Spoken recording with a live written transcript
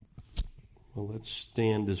Well, let's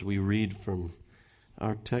stand as we read from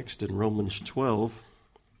our text in Romans 12.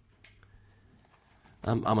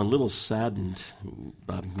 I'm a little saddened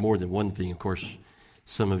by more than one thing. Of course,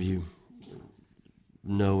 some of you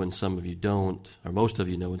know and some of you don't, or most of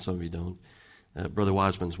you know and some of you don't. Brother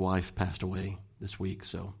Wiseman's wife passed away this week,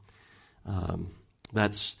 so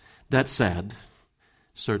that's sad,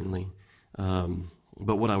 certainly.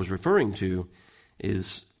 But what I was referring to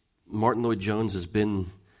is Martin Lloyd-Jones has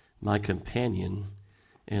been my companion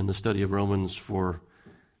in the study of Romans for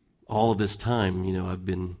all of this time. You know, I've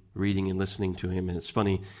been reading and listening to him, and it's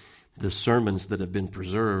funny, the sermons that have been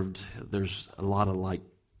preserved, there's a lot of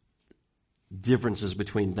differences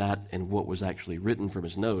between that and what was actually written from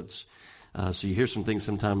his notes. So you hear some things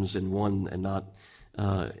sometimes in one and not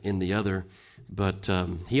in the other. But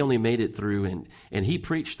he only made it through, and he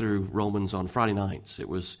preached through Romans on Friday nights. It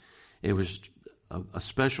was a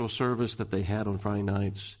special service that they had on Friday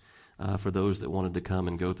nights for those that wanted to come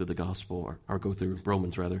and go through the gospel, or go through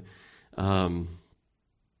Romans, rather.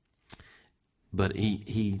 But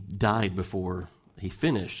he died before he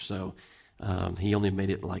finished, so he only made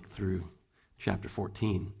it through chapter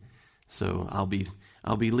 14. So I'll be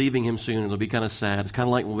leaving him soon. It'll be kind of sad. It's kind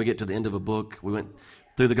of like when we get to the end of a book. We went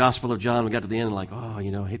through the Gospel of John. We got to the end and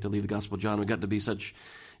I hate to leave the Gospel of John. We got to be such,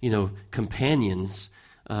 companions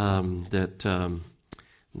that.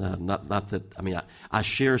 Not that, I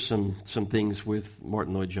share some things with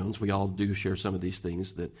Martin Lloyd-Jones. We all do share some of these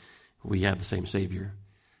things, that we have the same Savior.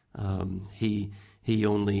 He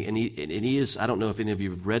is, I don't know if any of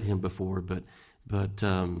you have read him before, but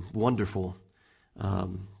wonderful.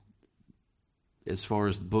 As far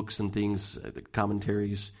as books and things, the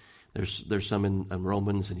commentaries, there's some in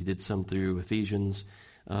Romans, and he did some through Ephesians,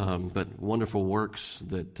 but wonderful works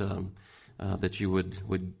that you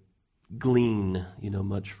would glean,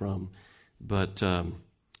 much from. But I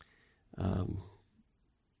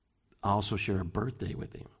also share a birthday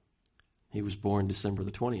with him. He was born December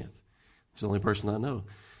the 20th. He's the only person I know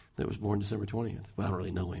that was born December 20th. But I don't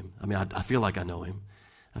really know him. I feel like I know him.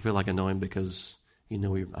 I feel like I know him because,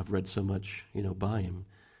 I've read so much, by him.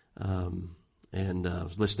 And I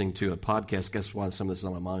was listening to a podcast. Guess why some of this is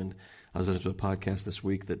on my mind? I was listening to a podcast this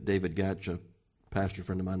week that David Gatch, a pastor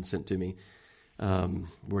friend of mine, sent to me,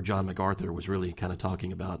 where John MacArthur was really kind of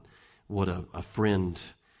talking about what a friend,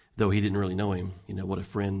 though he didn't really know him, what a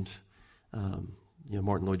friend,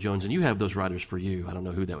 Martin Lloyd-Jones. And you have those writers for you. I don't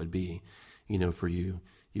know who that would be, for you.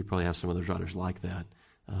 You probably have some of those writers like that.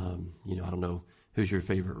 I don't know. Who's your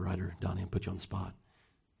favorite writer, Donnie? I'll put you on the spot.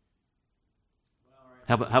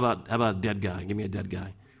 How about a dead guy? Give me a dead guy.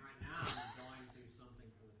 Right now, I'm going through something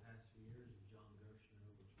for the past few years with John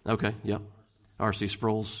Gershner. Okay, yep. R.C.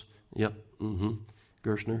 Sproul's, yep.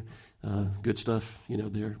 Gershner, good stuff.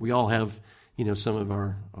 There we all have, some of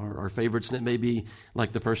our favorites, and it may be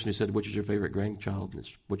like the person who said, "Which is your favorite grandchild?"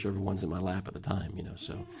 It's whichever one's in my lap at the time.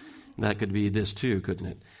 So that could be this too, couldn't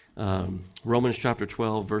it? Romans chapter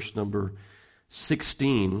 12, verse number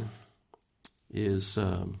 16 is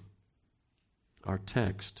our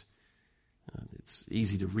text. It's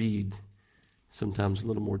easy to read, sometimes a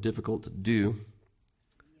little more difficult to do.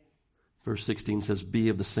 Verse 16 says, "Be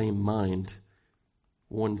of the same mind,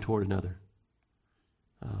 one toward another."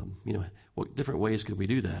 What different ways could we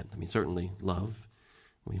do that? Certainly love.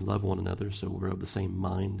 We love one another, so we're of the same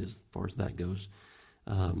mind as far as that goes.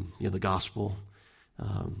 The gospel,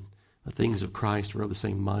 the things of Christ, we're of the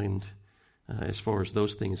same mind as far as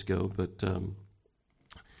those things go. But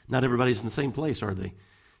not everybody's in the same place, are they?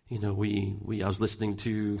 I was listening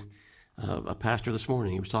to a pastor this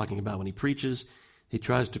morning. He was talking about when he preaches, he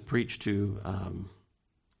tries to preach to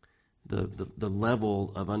the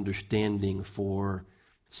level of understanding for,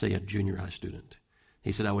 say, a junior high student.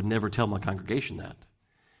 He said, "I would never tell my congregation that."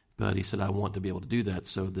 But he said, "I want to be able to do that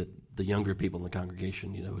so that the younger people in the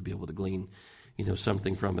congregation, would be able to glean,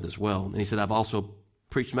 something from it as well." And he said, "I've also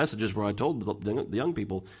preached messages where I told the young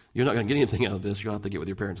people, you're not going to get anything out of this. You'll have to get with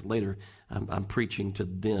your parents later. I'm preaching to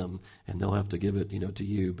them, and they'll have to give it, to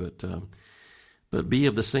you. But be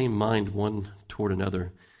of the same mind one toward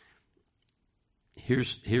another."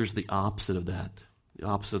 Here's the opposite of that. The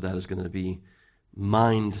opposite of that is going to be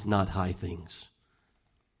mind not high things.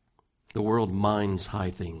 The world minds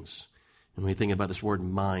high things. And when we think about this word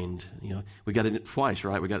mind, we got it twice,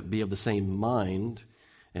 right? We got be of the same mind,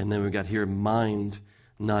 and then we got here mind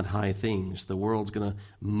not high things. The world's going to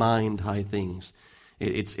mind high things.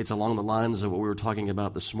 It's along the lines of what we were talking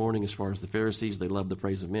about this morning as far as the Pharisees. They love the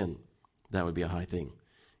praise of men. That would be a high thing,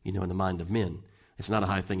 in the mind of men. It's not a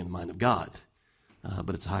high thing in the mind of God,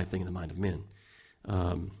 but it's a high thing in the mind of men.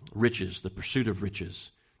 Riches, the pursuit of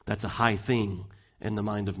riches, that's a high thing in the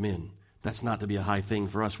mind of men. That's not to be a high thing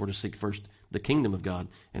for us. We're to seek first the kingdom of God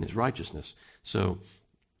and his righteousness. So,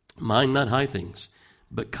 mind not high things,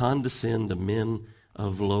 but condescend to men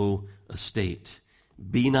of low estate.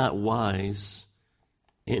 Be not wise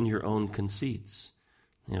in your own conceits.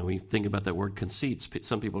 We think about that word conceits.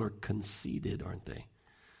 Some people are conceited, aren't they?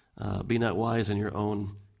 Be not wise in your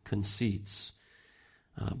own conceits.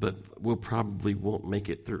 But we'll probably won't make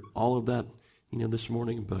it through all of that, this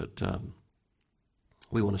morning. But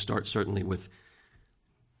we want to start certainly with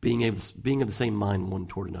being of the same mind one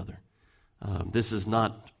toward another. This is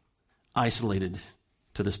not isolated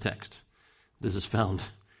to this text. This is found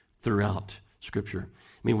throughout Scripture.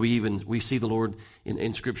 We see the Lord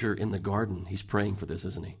in Scripture in the garden. He's praying for this,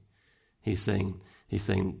 isn't he? He's saying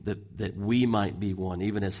that we might be one,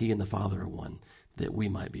 even as he and the Father are one, that we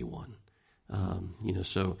might be one.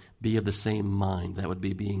 So be of the same mind. That would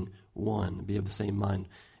be being one. Be of the same mind.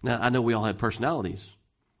 Now, I know we all have personalities.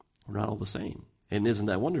 We're not all the same. And isn't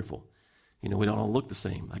that wonderful? We don't all look the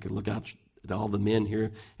same. I could look out at all the men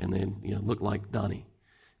here and they, look like Donnie,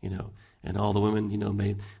 and all the women,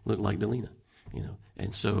 may look like Delina,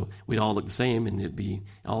 And so we'd all look the same and it'd be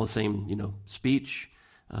all the same, speech.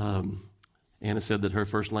 Anna said that her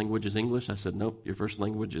first language is English. I said, nope, your first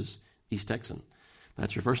language is East Texan.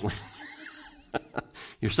 That's your first language.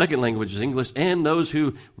 Your second language is English, and those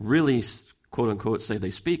who really, quote unquote, say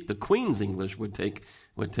they speak the Queen's English would take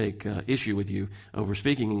issue with you over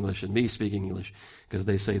speaking English and me speaking English, because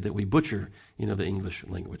they say that we butcher, the English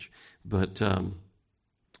language. But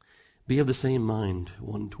be of the same mind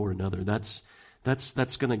one toward another. That's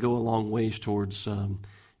going to go a long ways towards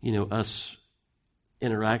us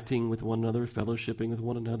interacting with one another, fellowshipping with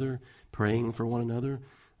one another, praying for one another.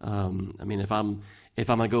 If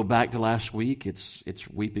I'm going to go back to last week, it's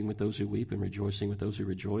weeping with those who weep and rejoicing with those who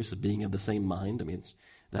rejoice, and being of the same mind.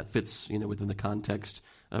 That fits, within the context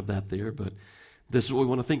of that there. But this is what we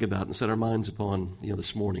want to think about and set our minds upon,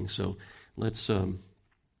 this morning. So let's go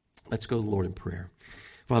to the Lord in prayer.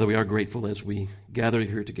 Father, we are grateful as we gather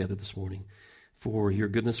here together this morning for your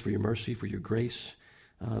goodness, for your mercy, for your grace,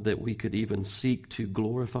 that we could even seek to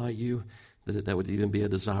glorify you, that would even be a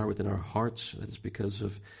desire within our hearts. That is because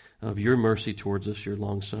of your mercy towards us, your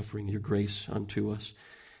long suffering, your grace unto us.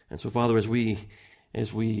 And so, Father, as we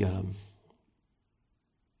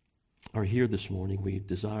are here this morning, we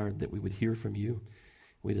desire that we would hear from you.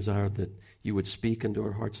 We desire that you would speak into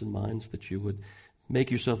our hearts and minds, that you would make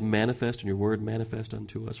yourself manifest and your word manifest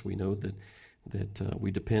unto us. We know that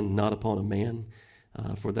we depend not upon a man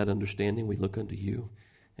for that understanding. We look unto you.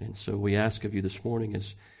 And so we ask of you this morning,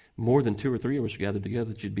 as more than 2 or 3 of us gathered together,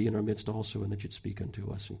 that you'd be in our midst also, and that you'd speak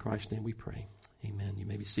unto us. In Christ's name we pray. Amen. You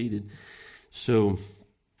may be seated. So,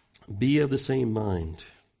 be of the same mind,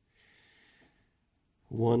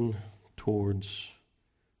 one towards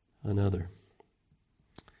another.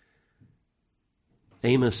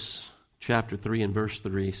 Amos chapter 3 and verse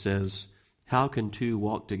 3 says, how can two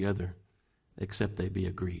walk together except they be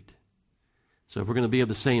agreed? So if we're going to be of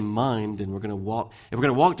the same mind, and if we're going to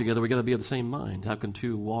walk together, we've got to be of the same mind. How can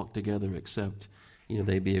two walk together except,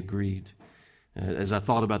 they be agreed? As I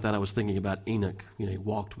thought about that, I was thinking about Enoch. He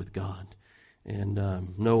walked with God. And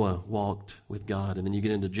Noah walked with God. And then you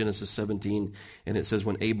get into Genesis 17, and it says,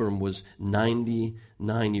 when Abram was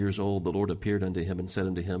 99 years old, the Lord appeared unto him and said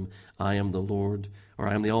unto him, I am the Lord, or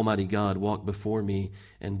I am the Almighty God. Walk before me,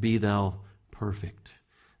 and be thou perfect.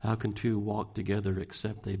 How can two walk together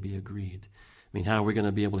except they be agreed? How are we going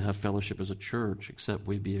to be able to have fellowship as a church except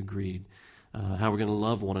we be agreed? How are we going to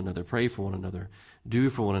love one another, pray for one another, do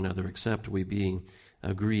for one another except we be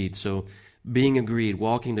agreed? So being agreed,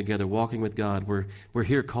 walking together, walking with God, we're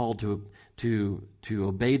here called to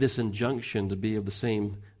obey this injunction to be of the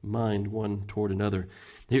same mind one toward another.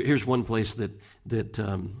 Here's one place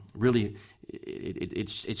that really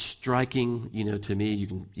it's striking, to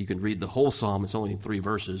me. You can read the whole psalm. It's only 3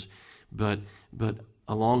 verses, but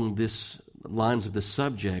along this lines of the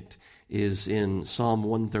subject is in Psalm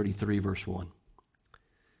 133, verse 1.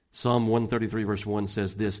 Psalm 133, verse 1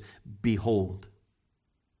 says this, behold,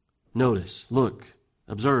 notice, look,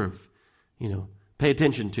 observe, pay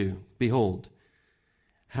attention to, behold,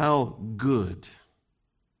 how good,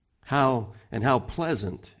 how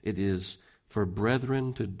pleasant it is for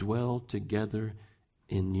brethren to dwell together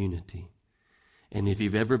in unity. And if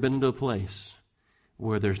you've ever been into a place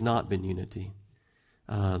where there's not been unity,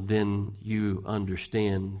 then you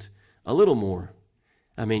understand a little more.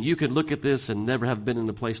 You could look at this and never have been in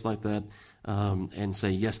a place like that and say,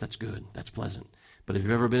 yes, that's good, that's pleasant. But if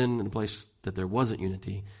you've ever been in a place that there wasn't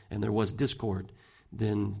unity and there was discord,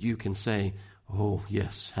 then you can say, oh,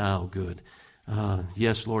 yes, how good.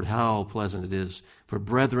 Yes, Lord, how pleasant it is for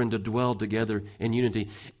brethren to dwell together in unity.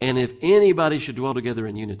 And if anybody should dwell together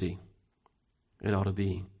in unity, it ought to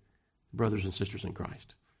be brothers and sisters in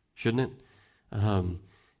Christ, shouldn't it?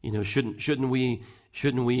 Shouldn't we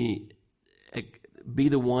be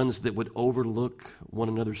the ones that would overlook one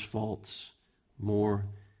another's faults more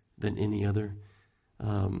than any other?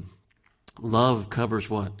 Love covers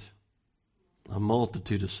what? A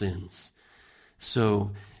multitude of sins.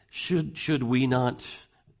 So should we not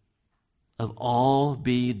of all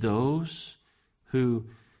be those who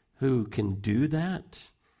can do that,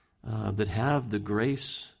 that have the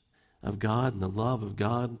grace of God and the love of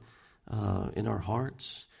God in our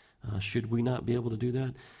hearts? Should we not be able to do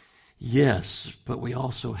that? Yes, but we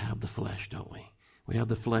also have the flesh, don't we? We have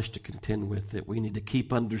the flesh to contend with that we need to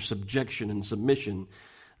keep under subjection and submission,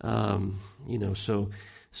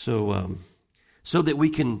 so that we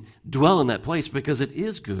can dwell in that place, because it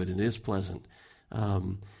is good and it is pleasant.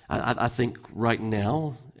 I think right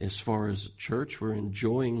now, as far as church, we're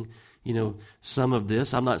enjoying, some of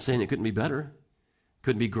this. I'm not saying it couldn't be better,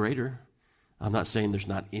 couldn't be greater. I'm not saying there's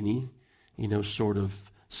not any, sort of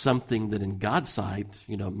something that in God's sight,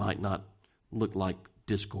 might not look like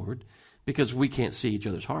discord, because we can't see each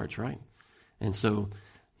other's hearts, right? And so,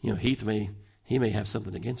 Heath may have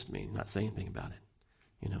something against me, not say anything about it,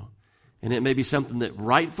 And it may be something that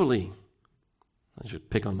rightfully, I should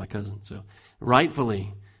pick on my cousin, so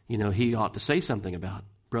rightfully, he ought to say something about.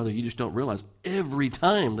 Brother, you just don't realize every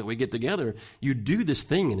time that we get together, you do this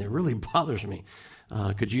thing and it really bothers me.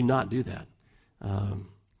 Could you not do that?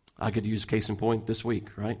 I could use case in point this week,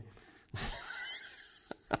 right?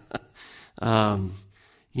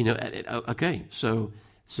 Okay, so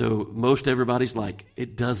most everybody's like,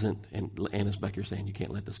 it doesn't, and Anna's back here saying, you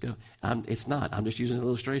can't let this go. It's not. I'm just using an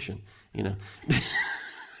illustration,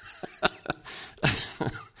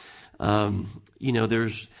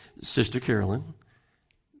 There's Sister Carolyn,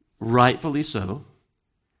 rightfully so.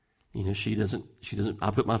 She doesn't,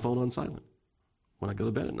 I put my phone on silent when I go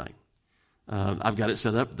to bed at night. I've got it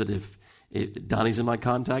set up that if Donnie's in my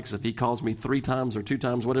contacts, if he calls me 3 times or 2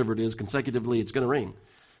 times, whatever it is, consecutively, it's going to ring,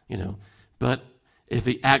 But if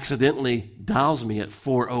he accidentally dials me at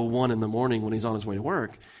 4:01 in the morning when he's on his way to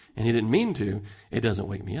work, and he didn't mean to, it doesn't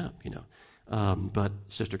wake me up, But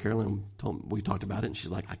Sister Carolyn we talked about it, and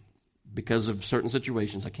she's like, because of certain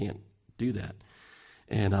situations, I can't do that.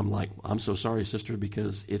 And I'm like, I'm so sorry, sister,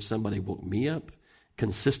 because if somebody woke me up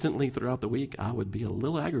consistently throughout the week, I would be a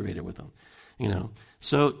little aggravated with them,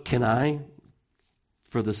 So can I,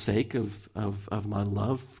 for the sake of my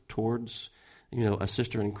love towards, a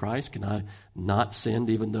sister in Christ, can I not send,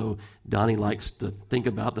 even though Donnie likes to think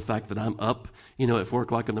about the fact that I'm up, at 4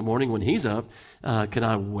 o'clock in the morning when he's up? Can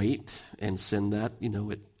I wait and send that,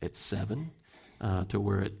 at 7 to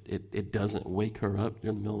where it doesn't wake her up in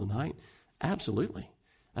the middle of the night? Absolutely.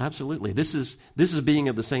 Absolutely. This is being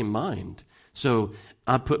of the same mind. So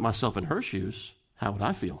I put myself in her shoes. How would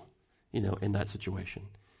I feel, in that situation?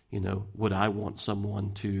 Would I want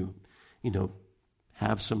someone to,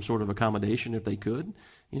 have some sort of accommodation if they could?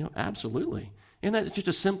 Absolutely. And that's just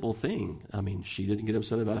a simple thing. I mean, she didn't get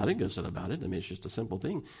upset about it. I didn't get upset about it. I mean, it's just a simple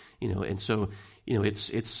thing, And so,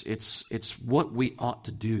 it's what we ought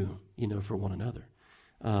to do, for one another.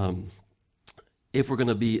 If we're going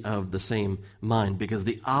to be of the same mind, because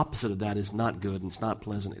the opposite of that is not good and it's not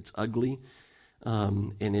pleasant. It's ugly,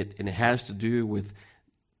 and it has to do with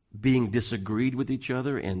being disagreed with each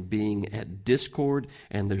other and being at discord,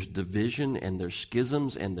 and there's division and there's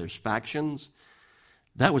schisms and there's factions.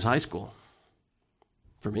 That was high school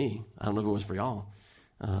for me. I don't know if it was for y'all,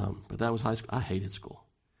 but that was high school. I hated school.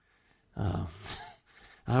 I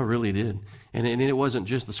really did, and it wasn't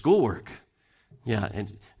just the schoolwork. Yeah,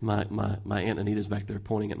 and my Aunt Anita's back there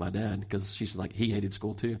pointing at my dad, because she's like, he hated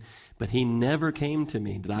school too. But he never came to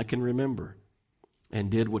me that I can remember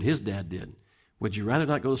and did what his dad did. Would you rather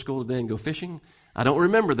not go to school today and go fishing? I don't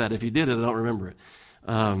remember that. If you did it, I don't remember it.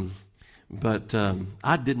 But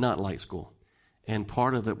I did not like school. And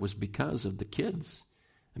part of it was because of the kids.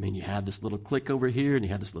 I mean, you had this little clique over here, and you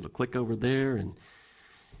had this little clique over there, and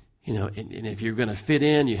and if you're going to fit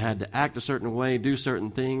in, you had to act a certain way, do certain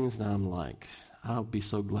things. And I'm like, I'll be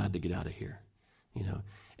so glad to get out of here,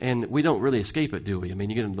 And we don't really escape it, do we? I mean,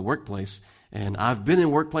 you get into the workplace, and I've been in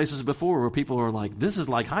workplaces before where people are like, this is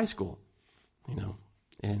like high school,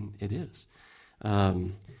 and it is.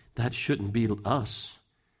 That shouldn't be us,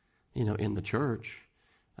 in the church.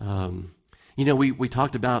 We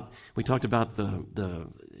talked about the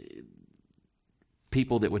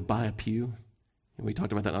people that would buy a pew. We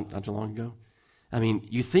talked about that not too long ago. I mean,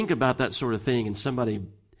 you think about that sort of thing and somebody,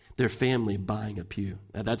 their family buying a pew.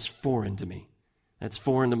 That's foreign to me. That's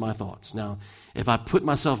foreign to my thoughts. Now, if I put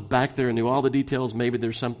myself back there and knew all the details, maybe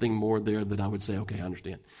there's something more there that I would say, okay, I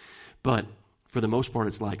understand. But for the most part,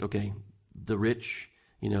 it's like, okay, the rich,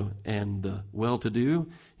 and the well-to-do,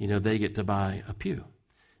 they get to buy a pew,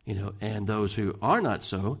 and those who are not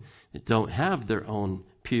so don't have their own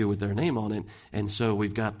pew with their name on it, and so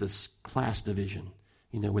we've got this class division,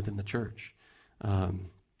 within the church.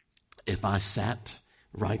 If I sat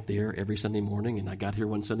right there every Sunday morning, and I got here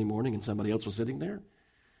one Sunday morning and somebody else was sitting there, do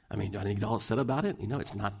I need to get all upset about it?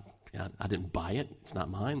 It's not, I didn't buy it. It's not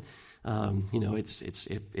mine. It's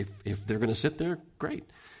if they're going to sit there, great.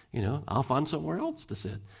 I'll find somewhere else to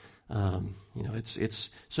sit. It's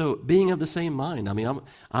so being of the same mind.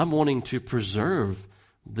 I'm wanting to preserve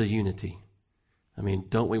the unity.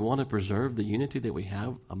 Don't we want to preserve the unity that we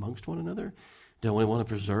have amongst one another? Don't we want to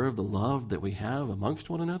preserve the love that we have amongst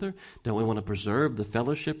one another? Don't we want to preserve the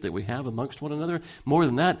fellowship that we have amongst one another? More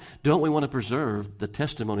than that, don't we want to preserve the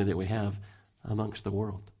testimony that we have amongst the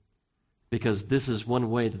world? Because this is one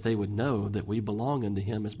way that they would know that we belong unto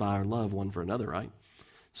Him is by our love one for another, right?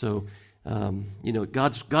 So,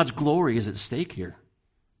 God's glory is at stake here.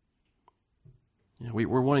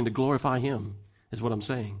 We're wanting to glorify Him, is what I'm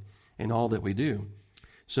saying, in all that we do.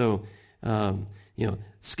 So,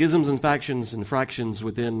 schisms and factions and fractions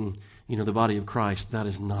within, the body of Christ, that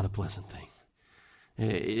is not a pleasant thing.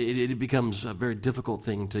 It becomes a very difficult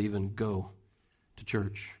thing to even go to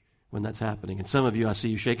church when that's happening. And some of you, I see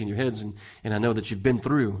you shaking your heads, and I know that you've been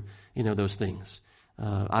through, those things.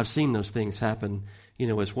 I've seen those things happen,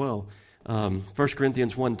 as well. 1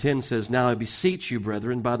 Corinthians 1:10 says, "Now I beseech you,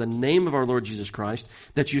 brethren, by the name of our Lord Jesus Christ,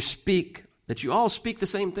 that you all speak the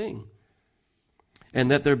same thing, and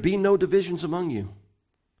that there be no divisions among you,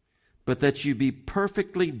 but that you be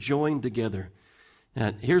perfectly joined together."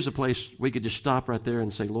 And here's a place we could just stop right there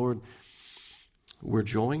and say, Lord, we're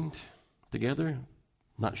joined together.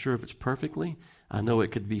 Not sure if it's perfectly. I know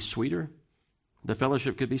it could be sweeter. The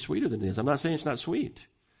fellowship could be sweeter than it is. I'm not saying it's not sweet,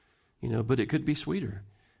 but it could be sweeter.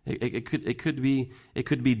 It could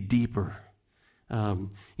be deeper.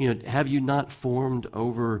 Have you not formed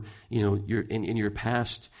over, in your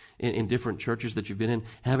past, in different churches that you've been in,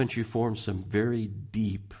 haven't you formed some very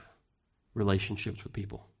deep relationships with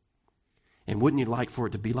people? And wouldn't you like for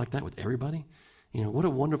it to be like that with everybody? What a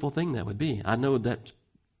wonderful thing that would be. I know that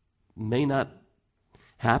may not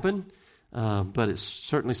happen, but it's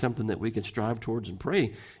certainly something that we can strive towards and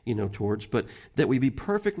pray, towards, but that we be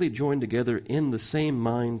perfectly joined together in the same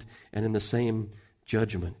mind and in the same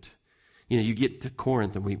judgment. You get to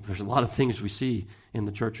Corinth, and there's a lot of things we see in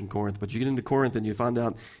the church in Corinth, but you get into Corinth and you find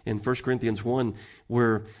out in 1 Corinthians 1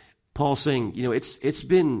 where Paul's saying, it's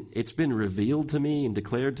been revealed to me and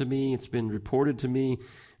declared to me, it's been reported to me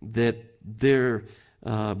that there,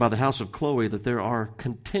 by the house of Chloe, that there are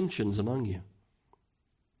contentions among you.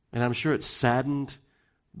 And I'm sure it saddened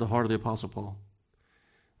the heart of the Apostle Paul.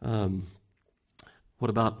 What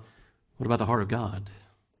about the heart of God?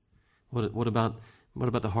 What about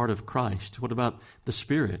the heart of Christ? What about the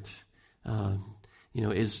Spirit?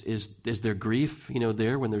 Is there grief,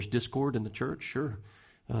 there when there's discord in the church? Sure,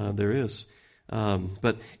 there is.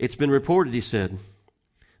 But it's been reported, he said,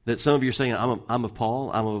 that some of you are saying, I'm of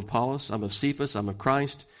Paul, I'm of Apollos, I'm of Cephas, I'm of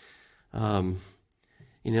Christ. And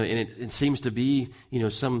it seems to be,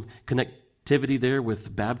 some connectivity there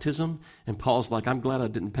with baptism. And Paul's like, I'm glad I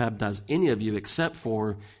didn't baptize any of you except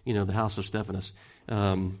for, the house of Stephanas.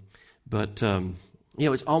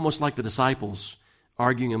 It's almost like the disciples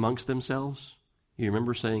arguing amongst themselves. You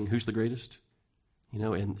remember saying, who's the greatest?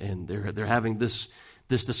 And they're having this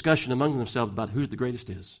discussion among themselves about who the greatest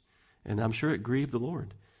is. And I'm sure it grieved the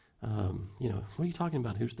Lord. What are you talking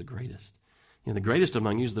about? Who's the greatest? The greatest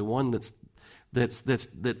among you is the one that's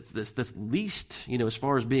least, as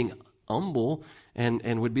far as being humble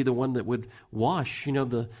and would be the one that would wash,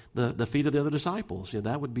 the feet of the other disciples.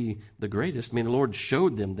 That would be the greatest. The Lord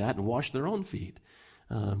showed them that and washed their own feet,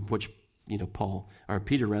 which,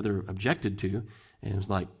 Peter rather objected to, and was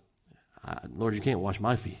like, Lord, you can't wash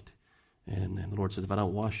my feet. And the Lord said, if I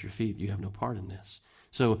don't wash your feet, you have no part in this.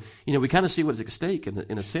 So, we kind of see what's at stake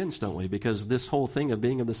in a sense, don't we? Because this whole thing of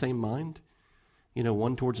being of the same mind,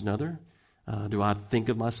 one towards another. Do I think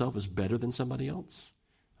of myself as better than somebody else?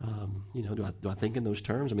 Do I think in those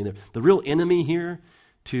terms? The real enemy here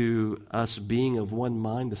to us being of one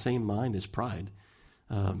mind, the same mind, is pride.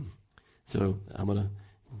 So I'm going to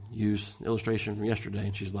use an illustration from yesterday,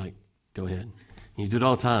 and she's like, go ahead. You do it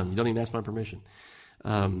all the time. You don't even ask my permission.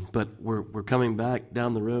 But we're coming back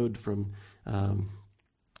down the road from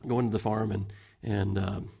going to the farm,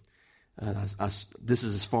 and this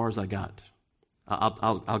is as far as I got.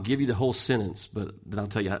 I'll give you the whole sentence, but then I'll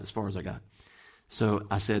tell you as far as I got. So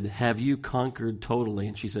I said, have you conquered totally?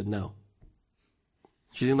 And she said, no.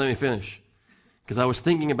 She didn't let me finish because I was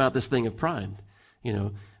thinking about this thing of pride.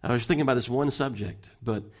 I was thinking about this one subject,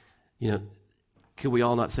 but, could we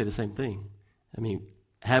all not say the same thing? I mean,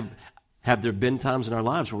 have there been times in our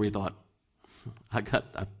lives where we thought, I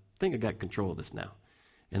think I got control of this now.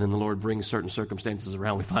 And then the Lord brings certain circumstances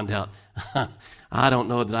around. We find out, I don't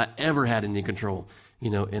know that I ever had any control,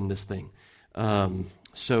 in this thing.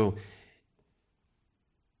 So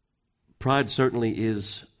pride certainly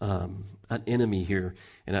is an enemy here.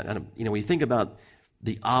 And, when you think about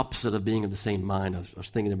the opposite of being of the same mind, I was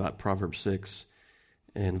thinking about Proverbs 6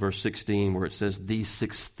 and verse 16 where it says, these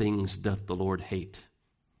 6 things doth the Lord hate.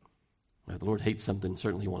 Now, the Lord hates something,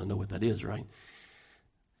 certainly you want to know what that is, right?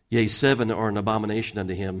 Yea, 7 are an abomination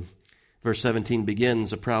unto him. Verse 17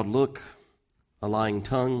 begins, a proud look, a lying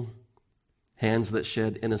tongue, hands that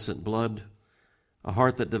shed innocent blood, a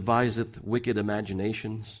heart that deviseth wicked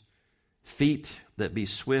imaginations, feet that be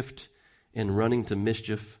swift in running to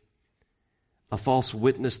mischief, a false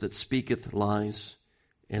witness that speaketh lies.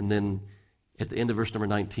 And then at the end of verse number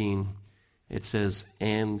 19, it says,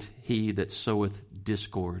 and he that soweth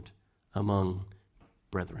discord among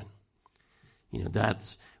brethren.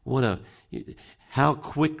 That's how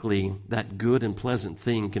quickly that good and pleasant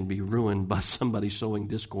thing can be ruined by somebody sowing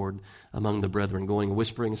discord among the brethren,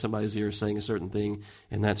 whispering in somebody's ear, saying a certain thing,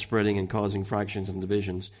 and that spreading and causing fractions and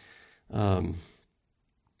divisions.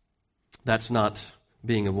 That's not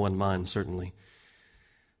being of one mind, certainly.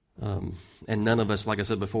 And none of us, like I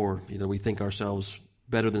said before, we think ourselves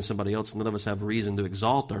better than somebody else. None of us have reason to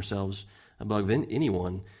exalt ourselves above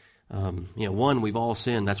anyone. One, we've all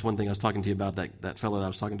sinned. That's one thing I was talking to you about, that fellow that I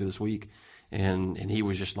was talking to this week. And he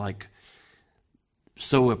was just like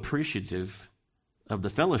so appreciative of the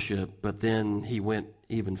fellowship, but then he went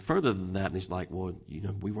even further than that, and he's like, well,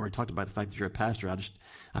 we've already talked about the fact that you're a pastor.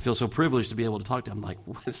 I feel so privileged to be able to talk to him. I'm like,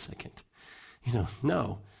 wait a second.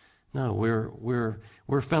 No,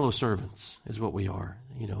 we're fellow servants is what we are.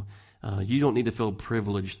 You don't need to feel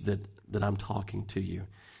privileged that I'm talking to you.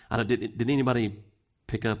 Did anybody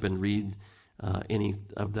pick up and read any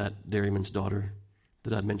of that Dairyman's Daughter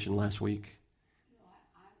that I'd mentioned last week?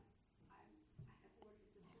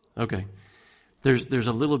 Okay. There's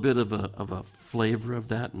a little bit of a flavor of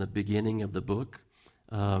that in the beginning of the book,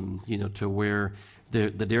 to where the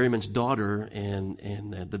dairyman's daughter and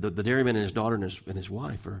the dairyman and his daughter and his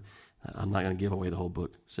wife are. I'm not going to give away the whole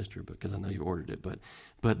book, sister, because I know you've ordered it.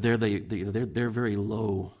 But they're very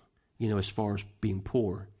low, as far as being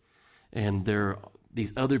poor, and they're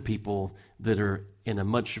these other people that are in a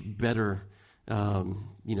much better,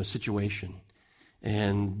 situation,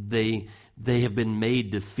 and they have been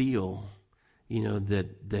made to feel. That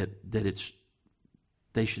it's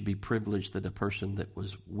they should be privileged that a person that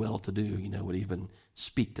was well-to-do, would even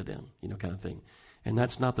speak to them, kind of thing. And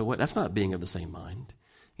that's not the way. That's not being of the same mind.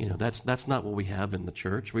 That's not what we have in the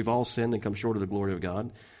church. We've all sinned and come short of the glory of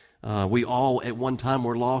God. We all at one time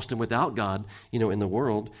were lost and without God, in the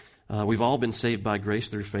world. We've all been saved by grace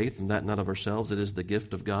through faith, and that not of ourselves. It is the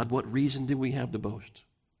gift of God. What reason do we have to boast?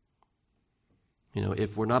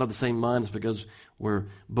 If we're not of the same mind, it's because we're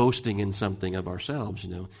boasting in something of ourselves,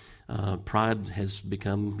 Pride has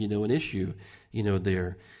become, an issue,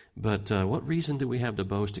 there. But what reason do we have to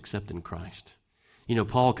boast except in Christ?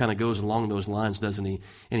 Paul kind of goes along those lines, doesn't he?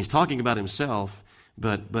 And he's talking about himself,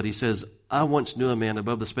 but he says, I once knew a man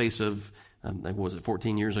above the space of,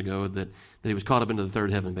 14 years ago, that he was caught up into the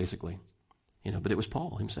third heaven, basically. But it was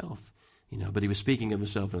Paul himself, but he was speaking of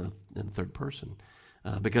himself in the third person.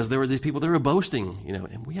 Because there were these people that were boasting,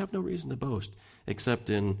 and we have no reason to boast except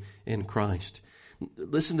in Christ.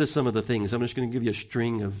 Listen to some of the things. I'm just going to give you a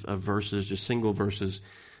string of verses, just single verses,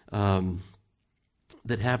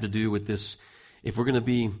 that have to do with this. If we're going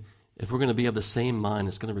to be of the same mind,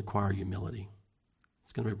 it's going to require humility.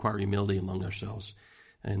 It's going to require humility among ourselves.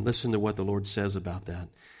 And listen to what the Lord says about that.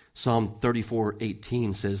 Psalm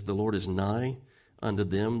 34:18 says, the Lord is nigh unto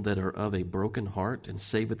them that are of a broken heart, and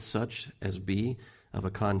saveth such as be of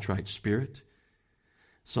a contrite spirit.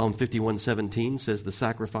 Psalm 51:17 says, the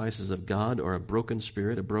sacrifices of God are a broken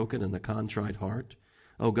spirit, a broken and a contrite heart.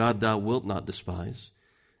 O God, thou wilt not despise.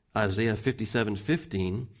 Isaiah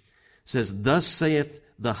 57:15 says, thus saith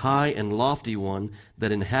the high and lofty one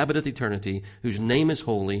that inhabiteth eternity, whose name is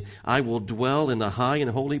holy, I will dwell in the high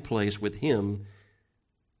and holy place with him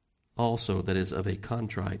also that is of a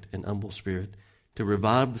contrite and humble spirit, to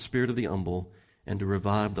revive the spirit of the humble and to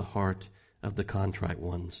revive the heart of the contrite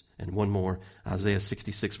ones. And one more, Isaiah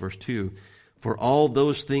 66:2, for all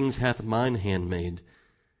those things hath mine hand made.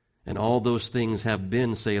 And all those things have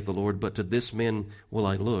been, saith the Lord, but to this man will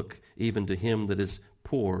I look, even to him that is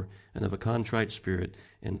poor and of a contrite spirit,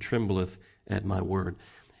 and trembleth at my word.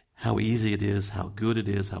 How easy it is, how good it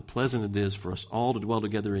is, how pleasant it is for us all to dwell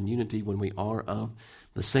together in unity when we are of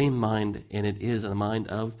the same mind, and it is a mind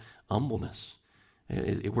of humbleness.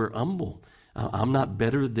 We're humble. I'm not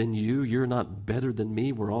better than you. You're not better than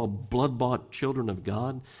me. We're all blood-bought children of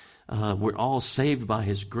God. We're all saved by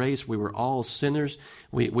His grace. We were all sinners.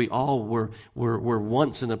 We all were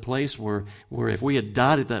once in a place where if we had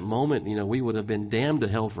died at that moment, we would have been damned to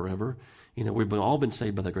hell forever. We've all been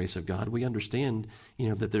saved by the grace of God. We understand,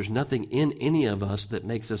 that there's nothing in any of us that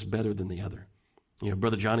makes us better than the other.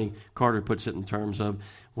 Brother Johnny Carter puts it in terms of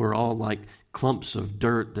we're all like clumps of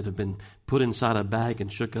dirt that have been put inside a bag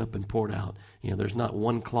and shook up and poured out. There's not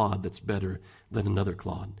one clod that's better than another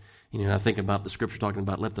clod. I think about the scripture talking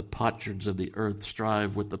about let the potsherds of the earth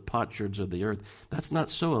strive with the potsherds of the earth. That's not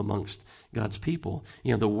so amongst God's people.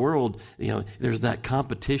 The world, there's that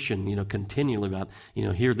competition, continually about,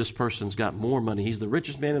 here this person's got more money. He's the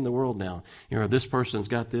richest man in the world now. This person's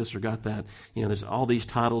got this or got that. There's all these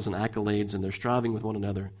titles and accolades, and they're striving with one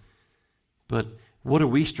another. But what are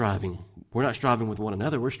we striving? We're not striving with one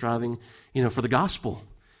another. We're striving, for the gospel.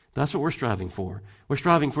 That's what we're striving for. We're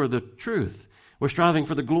striving for the truth. We're striving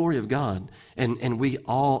for the glory of God, and we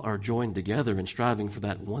all are joined together in striving for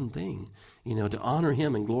that one thing, to honor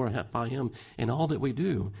Him and glorify Him in all that we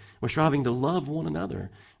do. We're striving to love one another.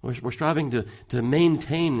 We're striving to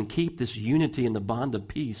maintain and keep this unity in the bond of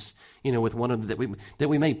peace, with one another, that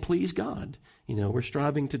we may please God. We're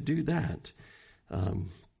striving to do that.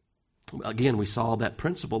 Again, we saw that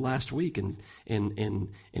principle last week in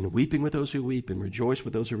weeping with those who weep and rejoice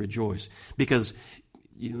with those who rejoice, because.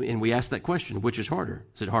 And we ask that question, which is harder?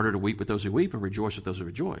 Is it harder to weep with those who weep or rejoice with those who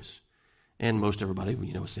rejoice? And most everybody,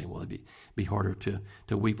 is saying, well, it'd be harder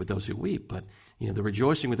to weep with those who weep. But, the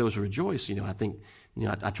rejoicing with those who rejoice, I think,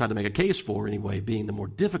 I try to make a case for, anyway, being the more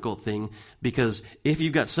difficult thing, because if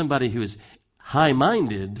you've got somebody who is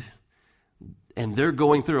high-minded and they're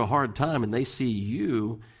going through a hard time and they see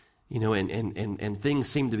you, and things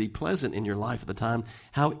seem to be pleasant in your life at the time,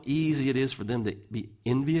 how easy it is for them to be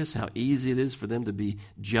envious, how easy it is for them to be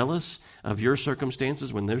jealous of your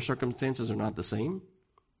circumstances when their circumstances are not the same.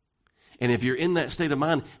 And if you're in that state of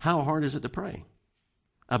mind, how hard is it to pray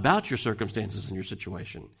about your circumstances and your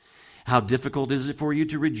situation? How difficult is it for you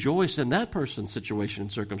to rejoice in that person's situation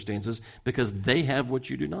and circumstances because they have what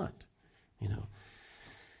you do not,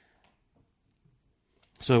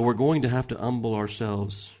 So we're going to have to humble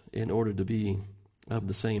ourselves in order to be of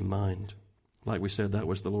the same mind. Like we said, that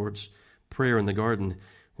was the Lord's prayer in the garden,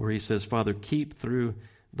 where He says, Father, keep through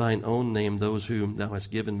Thine own name those whom Thou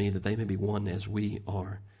hast given me, that they may be one as we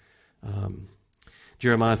are.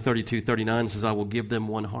 Jeremiah 32:39 says, I will give them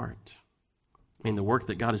one heart. The work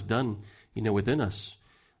that God has done, within us,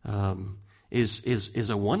 is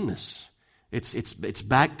a oneness. It's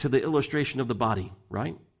back to the illustration of the body,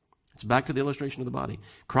 right? It's back to the illustration of the body.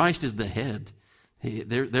 Christ is the head.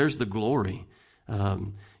 There's the glory.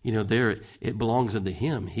 There it belongs unto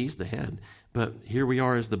Him. He's the head. But here we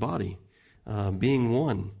are as the body, being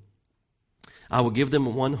one. I will give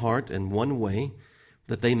them one heart and one way,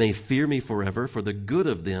 that they may fear me forever, for the good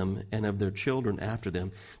of them and of their children after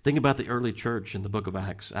them. Think about the early church in the book of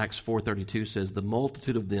Acts. Acts 4:32 says, the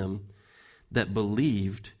multitude of them that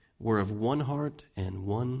believed were of one heart and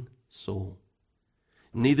one soul.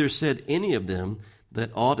 Neither said any of them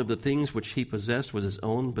that aught of the things which he possessed was his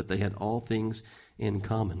own, but they had all things in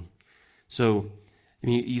common. So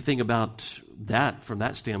you think about that from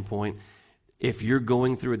that standpoint. If you're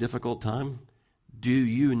going through a difficult time, do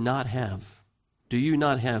you not have,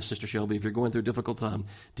 Sister Shelby, if you're going through a difficult time,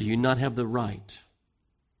 do you not have the right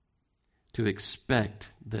to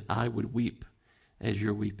expect that I would weep as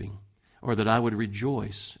you're weeping, or that I would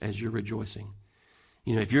rejoice as you're rejoicing?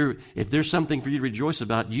 If there's something for you to rejoice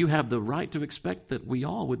about, you have the right to expect that we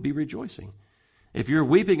all would be rejoicing. If you're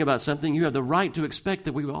weeping about something, you have the right to expect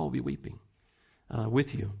that we will all be weeping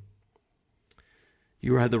with you.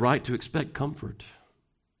 You have the right to expect comfort.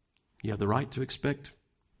 You have the right to expect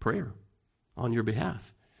prayer on your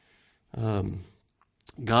behalf.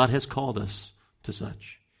 God has called us to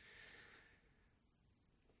such.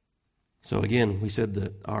 So again, we said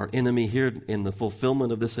that our enemy here in the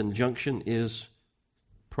fulfillment of this injunction is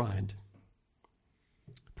pride.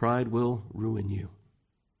 Pride will ruin you.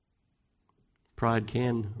 Pride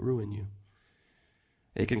can ruin you.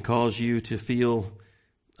 It can cause you to feel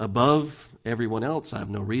above everyone else. I have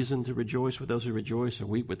no reason to rejoice with those who rejoice or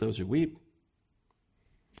weep with those who weep.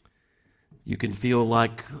 You can feel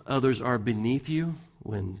like others are beneath you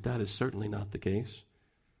when that is certainly not the case.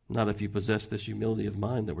 not if you possess this humility of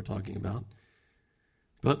mind that we're talking about.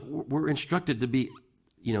 But we're instructed to be,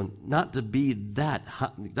 not to be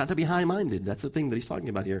not to be high-minded. That's the thing that he's talking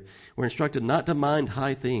about here. We're instructed not to mind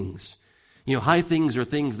high things. High things are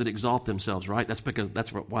things that exalt themselves, right? That's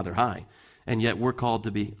why they're high. And yet we're called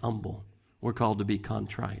to be humble. We're called to be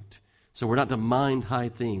contrite. So we're not to mind high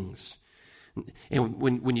things. And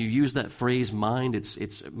when you use that phrase mind,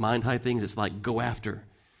 it's mind high things, it's like go after.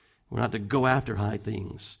 We're not to go after high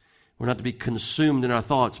things. We're not to be consumed in our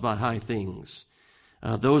thoughts by high things.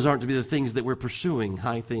 Those aren't to be the things that we're pursuing,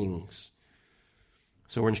 high things.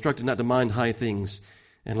 So we're instructed not to mind high things.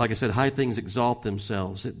 And like I said, high things exalt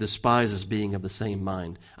themselves. It despises being of the same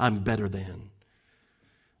mind. I'm better than.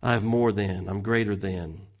 I have more than. I'm greater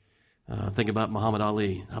than. Think about Muhammad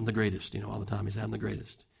Ali. I'm the greatest. All the time he says, I'm the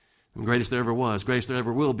greatest. I'm the greatest there ever was, greatest there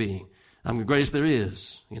ever will be. I'm the greatest there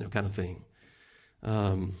is, kind of thing.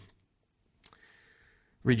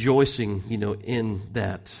 Rejoicing, in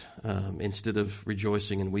that, instead of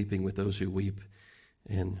rejoicing and weeping with those who weep,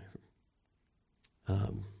 and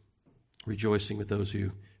rejoicing with those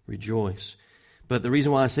who rejoice. But the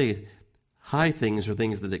reason why I say high things are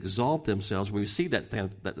things that exalt themselves, we see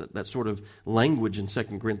that sort of language in 2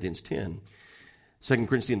 Corinthians 10. 2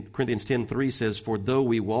 Corinthians 10:3 says, "For though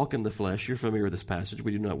we walk in the flesh," you're familiar with this passage,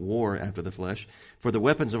 "we do not war after the flesh. For the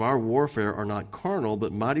weapons of our warfare are not carnal,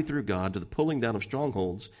 but mighty through God to the pulling down of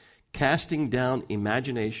strongholds, casting down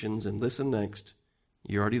imaginations," and listen next.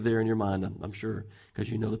 You're already there in your mind, I'm sure,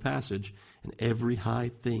 because you know the passage. "And every high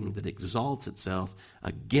thing that exalts itself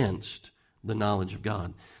against the knowledge of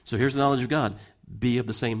God." So here's the knowledge of God. Be of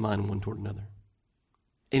the same mind one toward another.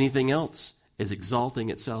 Anything else is exalting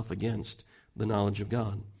itself against the knowledge of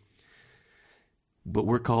God. But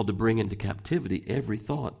we're called to bring into captivity every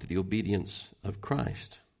thought to the obedience of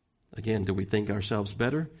Christ. Again, do we think ourselves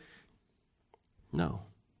better? No.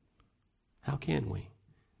 How can we?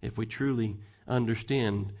 If we truly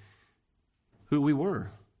understand who we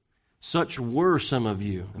were. Such were some of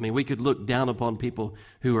you. I mean, we could look down upon people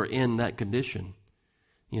who are in that condition.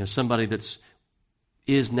 Somebody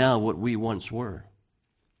is now what we once were.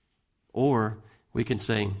 Or we can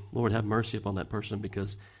say, Lord, have mercy upon that person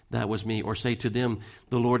because that was me. Or say to them,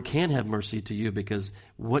 the Lord can have mercy to you because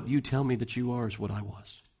what you tell me that you are is what I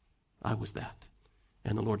was. I was that.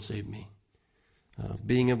 And the Lord saved me.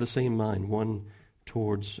 Being of the same mind, one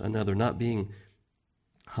towards another, not being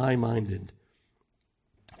high-minded.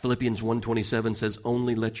 Philippians 1:27 says,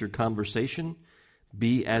 "Only let your conversation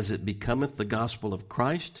be as it becometh the gospel of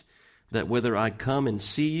Christ, that whether I come and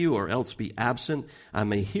see you or else be absent, I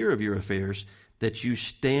may hear of your affairs, that you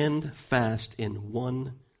stand fast in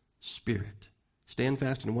one spirit." Stand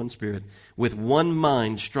fast in one spirit, with one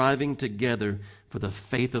mind, striving together for the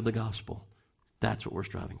faith of the gospel. That's what we're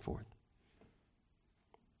striving for.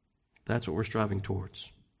 That's what we're striving towards.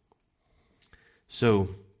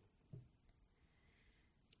 So,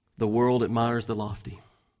 the world admires the lofty.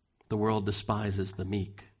 The world despises the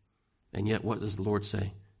meek. And yet, what does the Lord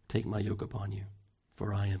say? "Take my yoke upon you,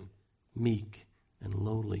 for I am meek and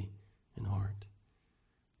lowly in heart."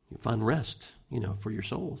 You find rest, for your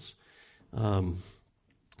souls. The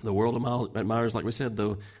world admires, like we said,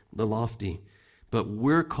 the lofty. But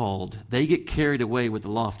we're called, they get carried away with the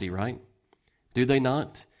lofty, right? Do they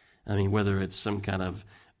not? I mean, whether it's some kind of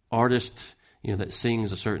artist, that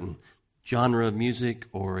sings a certain genre of music,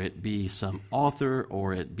 or it be some author,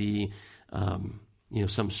 or it be,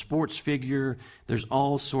 some sports figure. There's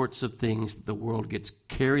all sorts of things that the world gets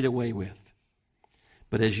carried away with.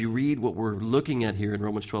 But as you read what we're looking at here in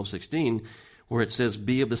Romans 12:16, where it says,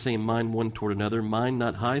 "Be of the same mind one toward another, mind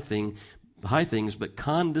not high things, but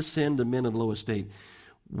condescend to men of low estate."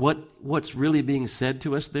 What's really being said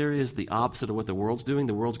to us there is the opposite of what the world's doing.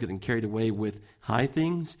 The world's getting carried away with high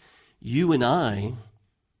things. You and I,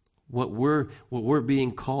 what we're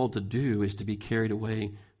being called to do is to be carried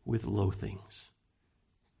away with low things.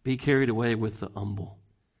 Be carried away with the humble.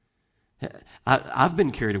 I've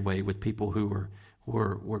been carried away with people who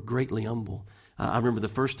were greatly humble. I remember the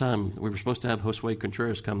first time we were supposed to have Josue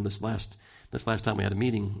Contreras come this last time we had a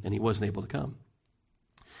meeting, and he wasn't able to come.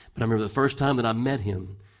 But I remember the first time that I met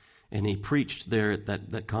him, and he preached there at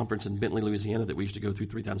that conference in Bentley, Louisiana that we used to go through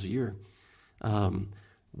 3 times a year.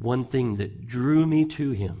 One thing that drew me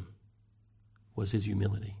to him was his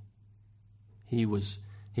humility. He was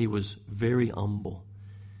very humble.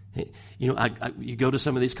 You go to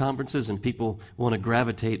some of these conferences and people want to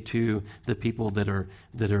gravitate to the people that are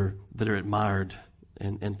admired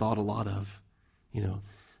and thought a lot of,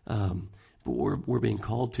 But what we're being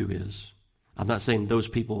called to is, I'm not saying those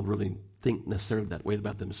people really think necessarily that way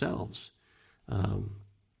about themselves,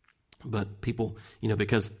 But people,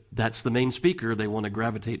 because that's the main speaker, they want to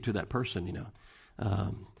gravitate to that person,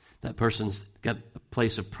 that person's got a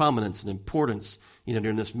place of prominence and importance,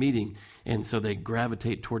 during this meeting, and so they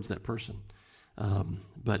gravitate towards that person.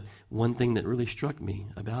 But one thing that really struck me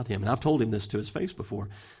about him, and I've told him this to his face before,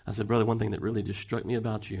 I said, brother, one thing that really just struck me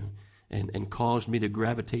about you and caused me to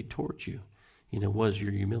gravitate towards you, was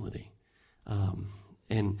your humility.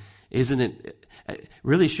 And shouldn't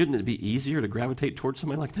it be easier to gravitate towards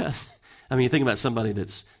somebody like that? I mean, you think about somebody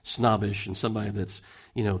that's snobbish and somebody that's,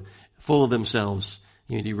 full of themselves.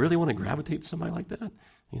 Do you really want to gravitate to somebody like that?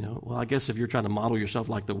 Well, I guess if you're trying to model yourself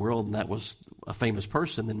like the world and that was a famous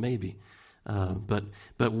person, then maybe.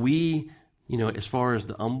 But we, as far as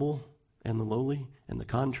the humble and the lowly and the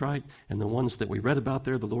contrite and the ones that we read about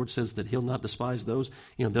there, the Lord says that he'll not despise those.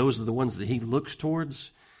 Those are the ones that he looks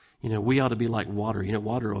towards. We ought to be like water.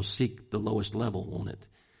 Water will seek the lowest level, won't it?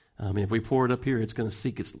 If we pour it up here, it's going to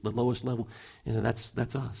seek the lowest level.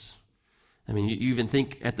 That's us. I mean, you even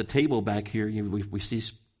think at the table back here, we see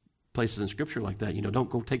places in Scripture like that. Don't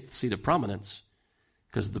go take the seat of prominence,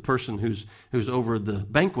 because the person who's over the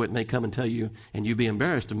banquet may come and tell you, and you be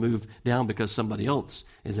embarrassed to move down because somebody else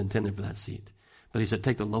is intended for that seat. But he said,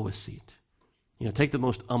 take the lowest seat. Take the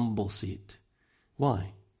most humble seat.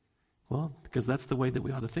 Why? Well, because that's the way that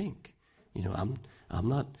we ought to think. I'm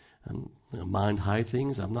mind high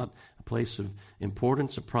things. I'm not a place of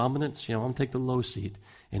importance or prominence. I'm going to take the low seat.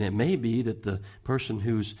 And it may be that the person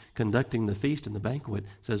who's conducting the feast and the banquet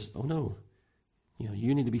says, oh no,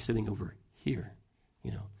 you need to be sitting over here.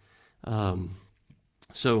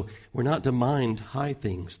 So we're not to mind high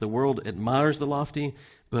things. The world admires the lofty,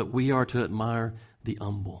 but we are to admire the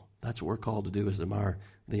humble. That's what we're called to do, is admire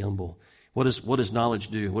the humble. What does knowledge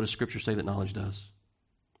do? What does Scripture say that knowledge does?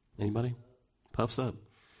 Anybody? Puffs up.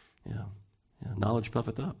 Yeah. Knowledge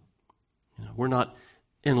puffeth up. We're not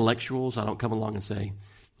intellectuals. I don't come along and say,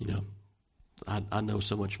 I know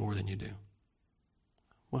so much more than you do.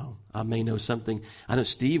 Well, I may know something. I know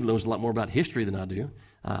Steve knows a lot more about history than I do.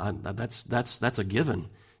 That's a given,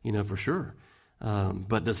 for sure.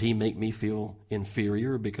 But does he make me feel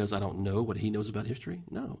inferior because I don't know what he knows about history?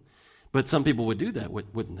 No. But some people would do that,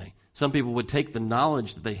 wouldn't they? Some people would take the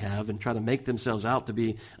knowledge that they have and try to make themselves out to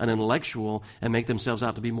be an intellectual and make themselves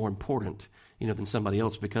out to be more important, than somebody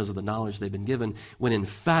else because of the knowledge they've been given, when in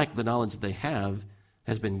fact the knowledge that they have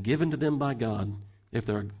has been given to them by God, if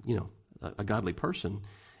they're, a godly person,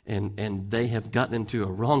 and they have gotten into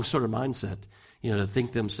a wrong sort of mindset, to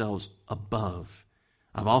think themselves above.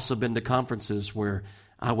 I've also been to conferences where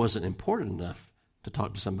I wasn't important enough to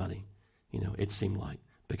talk to somebody, it seemed like,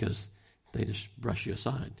 because they just brush you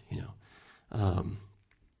aside, I'm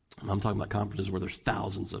talking about conferences where there's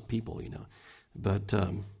thousands of people, but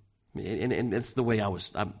and it's the way I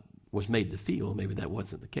was made to feel. Maybe that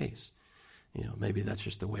wasn't the case, maybe that's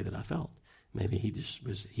just the way that I felt. Maybe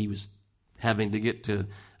he was having to get to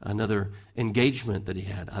another engagement that he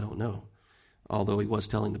had. I don't know. Although he was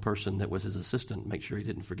telling the person that was his assistant, make sure he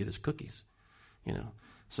didn't forget his cookies,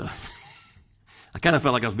 So I kind of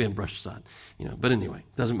felt like I was being brushed aside, But anyway,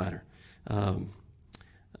 doesn't matter.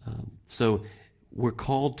 So we're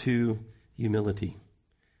called to humility.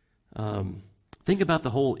 Think about the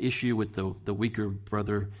whole issue with the weaker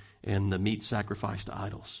brother and the meat sacrificed to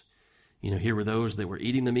idols. Here were those that were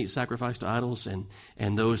eating the meat sacrificed to idols,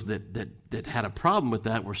 and those that had a problem with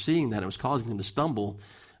that were seeing that it was causing them to stumble,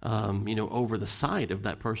 over the sight of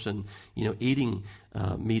that person, eating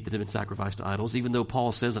meat that had been sacrificed to idols. Even though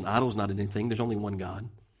Paul says an idol's not anything, there's only one God.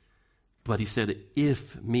 But he said,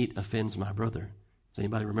 if meat offends my brother. Does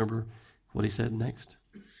anybody remember what he said next?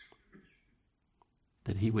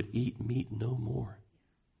 That he would eat meat no more.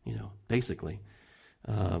 Basically.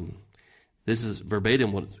 This is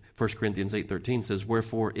verbatim what 1 Corinthians 8:13 says,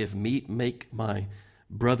 wherefore, if meat make my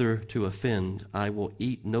brother to offend, I will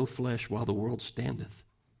eat no flesh while the world standeth.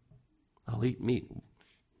 I'll eat meat.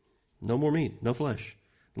 No more meat, no flesh.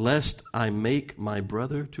 Lest I make my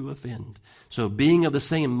brother to offend. So being of the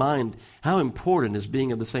same mind, how important is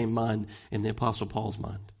being of the same mind in the Apostle Paul's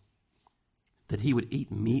mind? That he would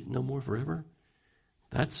eat meat no more forever?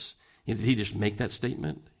 Did he just make that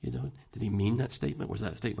statement? Did he mean that statement? Was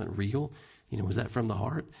that statement real? Was that from the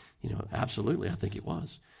heart? Absolutely, I think it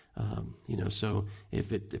was. So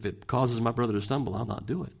if it causes my brother to stumble, I'll not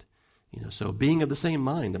do it. So being of the same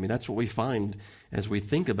mind, that's what we find as we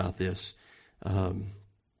think about this.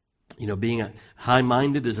 Being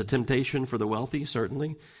high-minded is a temptation for the wealthy,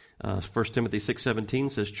 certainly. 1 Timothy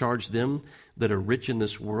 6:17 says, charge them that are rich in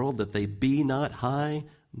this world that they be not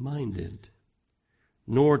high-minded,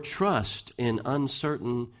 nor trust in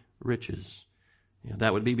uncertain riches.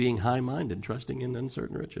 That would be being high-minded, trusting in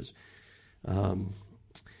uncertain riches.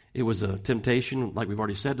 It was a temptation, like we've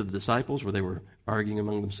already said, to the disciples, where they were arguing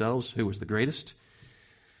among themselves who was the greatest.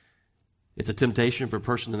 It's a temptation for a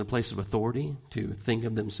person in a place of authority to think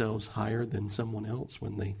of themselves higher than someone else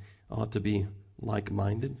when they ought to be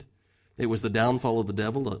like-minded. It was the downfall of the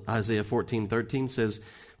devil. Isaiah 14:13 says,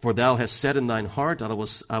 "For thou hast said in thine heart, I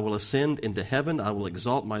will ascend into heaven. I will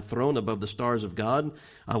exalt my throne above the stars of God.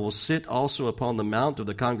 I will sit also upon the mount of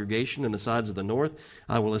the congregation in the sides of the north.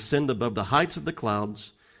 I will ascend above the heights of the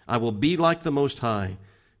clouds. I will be like the Most High.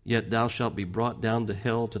 Yet thou shalt be brought down to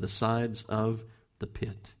hell, to the sides of the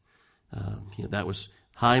pit." That was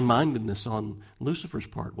high-mindedness on Lucifer's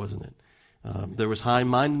part, wasn't it? There was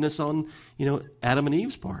high-mindedness on, Adam and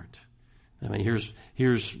Eve's part. I mean,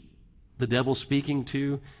 here's the devil speaking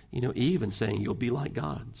to, Eve and saying, "You'll be like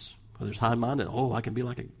gods." Well, there's high-minded. Oh, I can be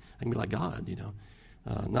like God.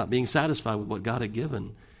 Not being satisfied with what God had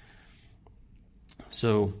given.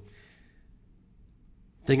 So,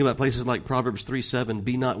 think about places like Proverbs 3:7.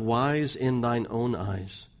 "Be not wise in thine own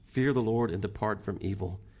eyes. Fear the Lord and depart from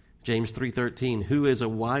evil." James 3:13. "Who is a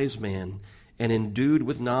wise man and endued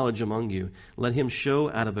with knowledge among you? Let him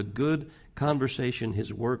show out of a good conversation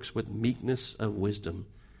his works with meekness of wisdom."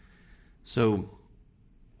 So,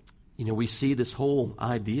 we see this whole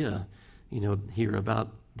idea, here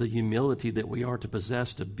about the humility that we are to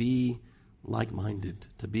possess, to be like-minded,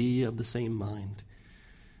 to be of the same mind.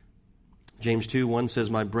 James 2:1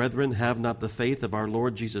 says, "My brethren, have not the faith of our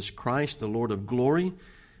Lord Jesus Christ, the Lord of glory,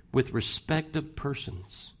 with respect of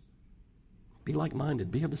persons." Be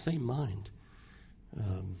like-minded, be of the same mind.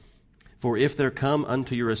 "For if there come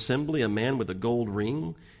unto your assembly a man with a gold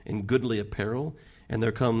ring and goodly apparel, and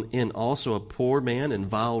there come in also a poor man in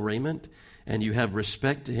vile raiment, and you have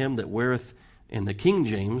respect to him that weareth," in the King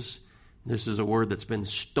James, this is a word that's been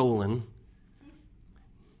stolen.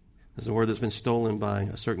 This is a word that's been stolen by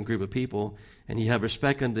a certain group of people, "and you have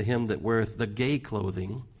respect unto him that weareth the gay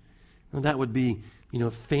clothing." And that would be,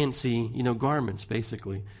 fancy, garments,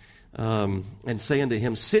 basically. "And say unto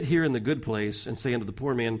him, Sit here in the good place, and say unto the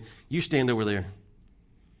poor man, You stand over there,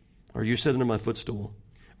 or you sit under my footstool.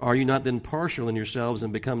 Are you not then partial in yourselves,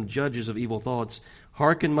 and become judges of evil thoughts?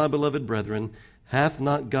 Hearken, my beloved brethren, hath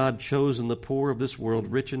not God chosen the poor of this world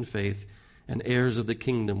rich in faith, and heirs of the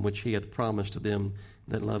kingdom which he hath promised to them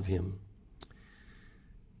that love him?"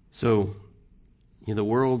 So, the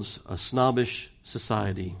world's a snobbish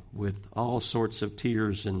society with all sorts of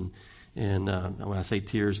tiers and when I say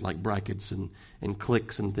tiers, like brackets and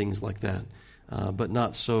cliques and things like that. But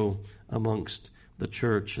not so amongst the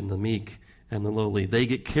church and the meek and the lowly. They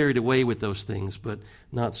get carried away with those things, but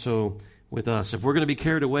not so with us. If we're going to be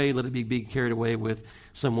carried away, let it be carried away with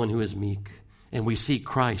someone who is meek. And we see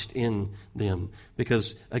Christ in them.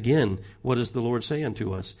 Because, again, what does the Lord say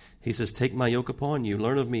unto us? He says, "Take my yoke upon you,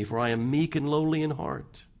 learn of me, for I am meek and lowly in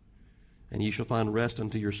heart, and ye shall find rest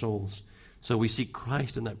unto your souls." So we see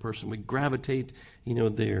Christ in that person. We gravitate,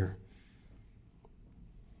 there.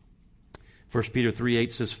 1 Peter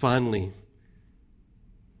 3:8 says, "Finally,"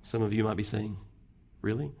 some of you might be saying,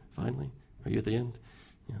 "Really? Finally? Are you at the end?"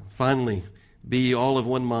 Yeah. "Finally, be ye all of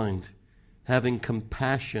one mind, having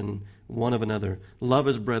compassion one of another. Love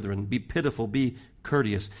as brethren. Be pitiful. Be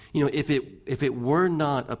courteous." If it were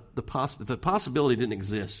not if the possibility didn't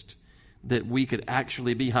exist that we could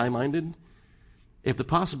actually be high-minded, if the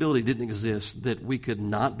possibility didn't exist that we could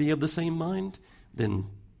not be of the same mind, then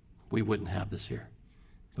we wouldn't have this here.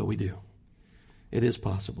 But we do. It is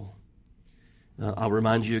possible. I'll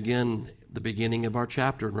remind you again, the beginning of our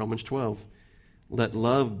chapter in Romans 12. "Let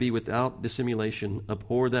love be without dissimulation.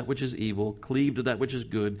 Abhor that which is evil. Cleave to that which is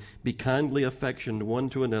good. Be kindly affectioned one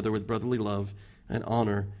to another with brotherly love and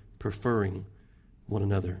honor, preferring one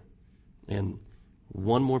another." And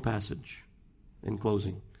one more passage in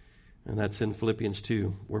closing. And that's in Philippians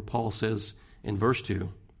 2, where Paul says in verse 2,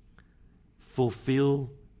 "Fulfill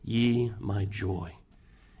ye my joy."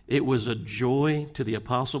 It was a joy to the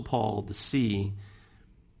Apostle Paul to see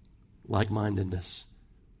like-mindedness,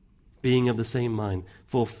 being of the same mind.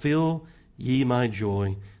 "Fulfill ye my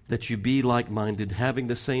joy, that you be like-minded, having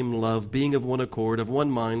the same love, being of one accord, of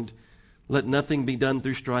one mind. Let nothing be done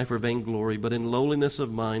through strife or vainglory, but in lowliness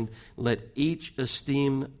of mind, let each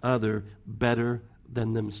esteem other better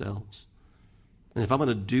than themselves." And if I'm going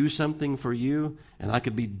to do something for you, and I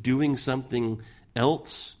could be doing something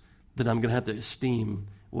else, then I'm going to have to esteem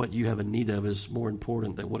what you have a need of as more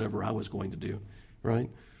important than whatever I was going to do, right?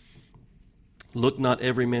 "Look not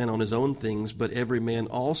every man on his own things, but every man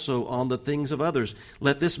also on the things of others.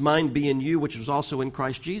 Let this mind be in you, which was also in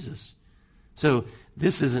Christ Jesus." So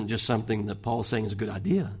this isn't just something that Paul's saying is a good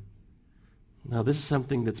idea. Now, this is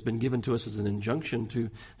something that's been given to us as an injunction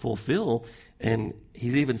to fulfill, and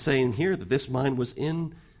he's even saying here that this mind was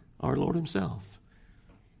in our Lord himself,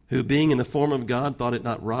 who being in the form of God thought it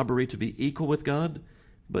not robbery to be equal with God,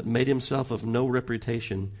 but made himself of no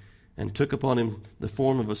reputation, and took upon him the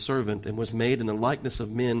form of a servant, and was made in the likeness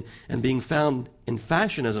of men, and being found in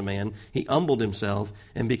fashion as a man, he humbled himself,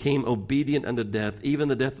 and became obedient unto death, even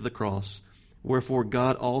the death of the cross. Wherefore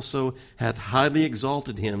God also hath highly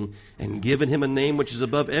exalted him, and given him a name which is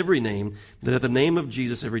above every name, that at the name of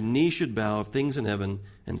Jesus every knee should bow, of things in heaven,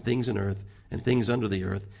 and things in earth, and things under the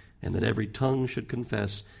earth, and that every tongue should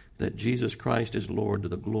confess that Jesus Christ is Lord, to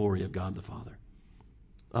the glory of God the Father.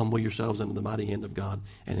 Humble yourselves under the mighty hand of God,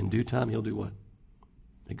 and in due time he'll do what?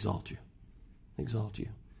 Exalt you. Exalt you.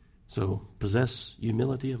 So possess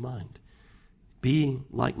humility of mind. Be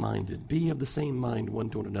like-minded. Be of the same mind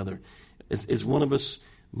one toward another. Is one of us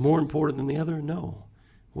more important than the other? No.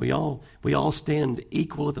 We all stand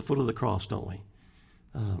equal at the foot of the cross, don't we?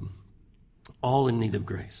 All in need of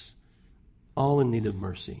grace. All in need of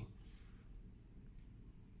mercy.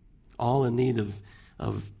 All in need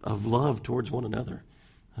of love towards one another.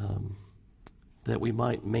 That we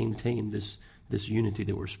might maintain this unity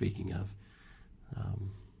that we're speaking of.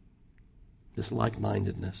 This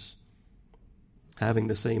like-mindedness. Having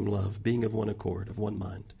the same love. Being of one accord, of one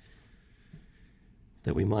mind.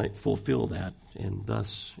 That we might fulfill that, and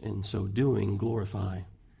thus, in so doing, glorify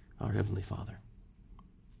our Heavenly Father.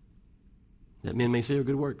 That men may see our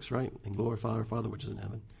good works, right? And glorify our Father which is in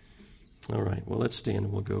heaven. All right, well, let's stand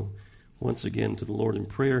and we'll go once again to the Lord in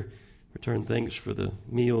prayer. Return thanks for the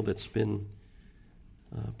meal that's been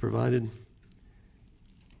provided,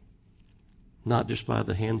 not just by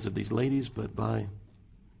the hands of these ladies, but by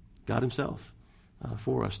God himself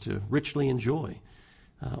for us to richly enjoy.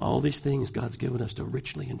 All these things God's given us to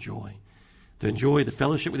richly enjoy. To enjoy the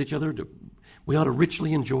fellowship with each other, we ought to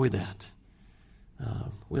richly enjoy that.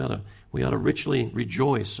 We ought to richly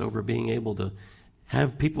rejoice over being able to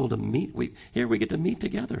have people to meet. Here we get to meet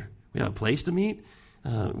together. We have a place to meet.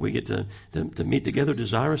 We get to meet together,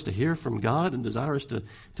 desirous to hear from God and desirous to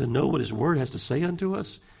know what his word has to say unto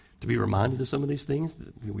us, to be reminded of some of these things.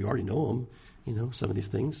 We already know them, some of these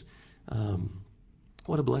things.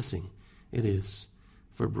 What a blessing it is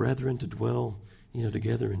for brethren to dwell,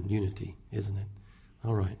 together in unity, isn't it?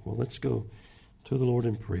 All right, well, let's go to the Lord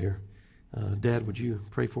in prayer. Dad, would you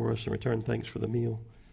pray for us and return thanks for the meal?